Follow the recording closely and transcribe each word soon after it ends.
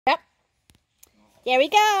There we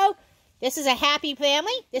go. This is a happy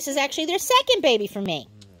family. This is actually their second baby for me.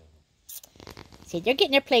 See, they're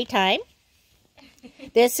getting their playtime.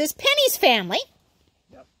 This is Penny's family.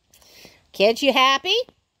 Yep. Kids, you happy?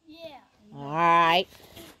 Yeah. All right.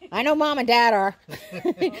 I know Mom and Dad are.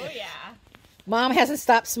 Oh, yeah. Mom hasn't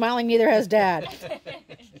stopped smiling, neither has Dad.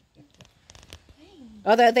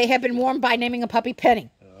 Although they have been warned by naming a puppy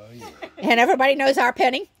Penny. Oh, yeah. And everybody knows our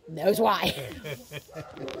Penny. Knows why.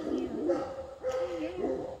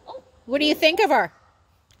 What do you think of her?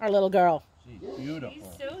 Our little girl. She's beautiful.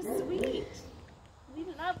 He's so sweet.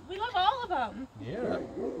 We love all of them. Yeah.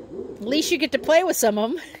 At least you get to play with some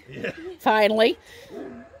of them. Yeah. Finally.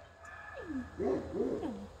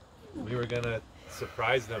 We were going to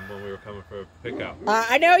surprise them when we were coming for a pickup.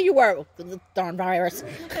 I know you were. The darn virus.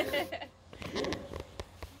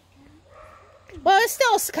 Well, it's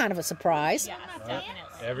still kind of a surprise. Yes, definitely.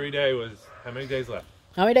 Every day was, how many days left?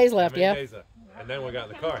 How many days left? How many Yeah. days left? And then we got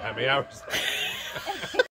in the car. How many hours left?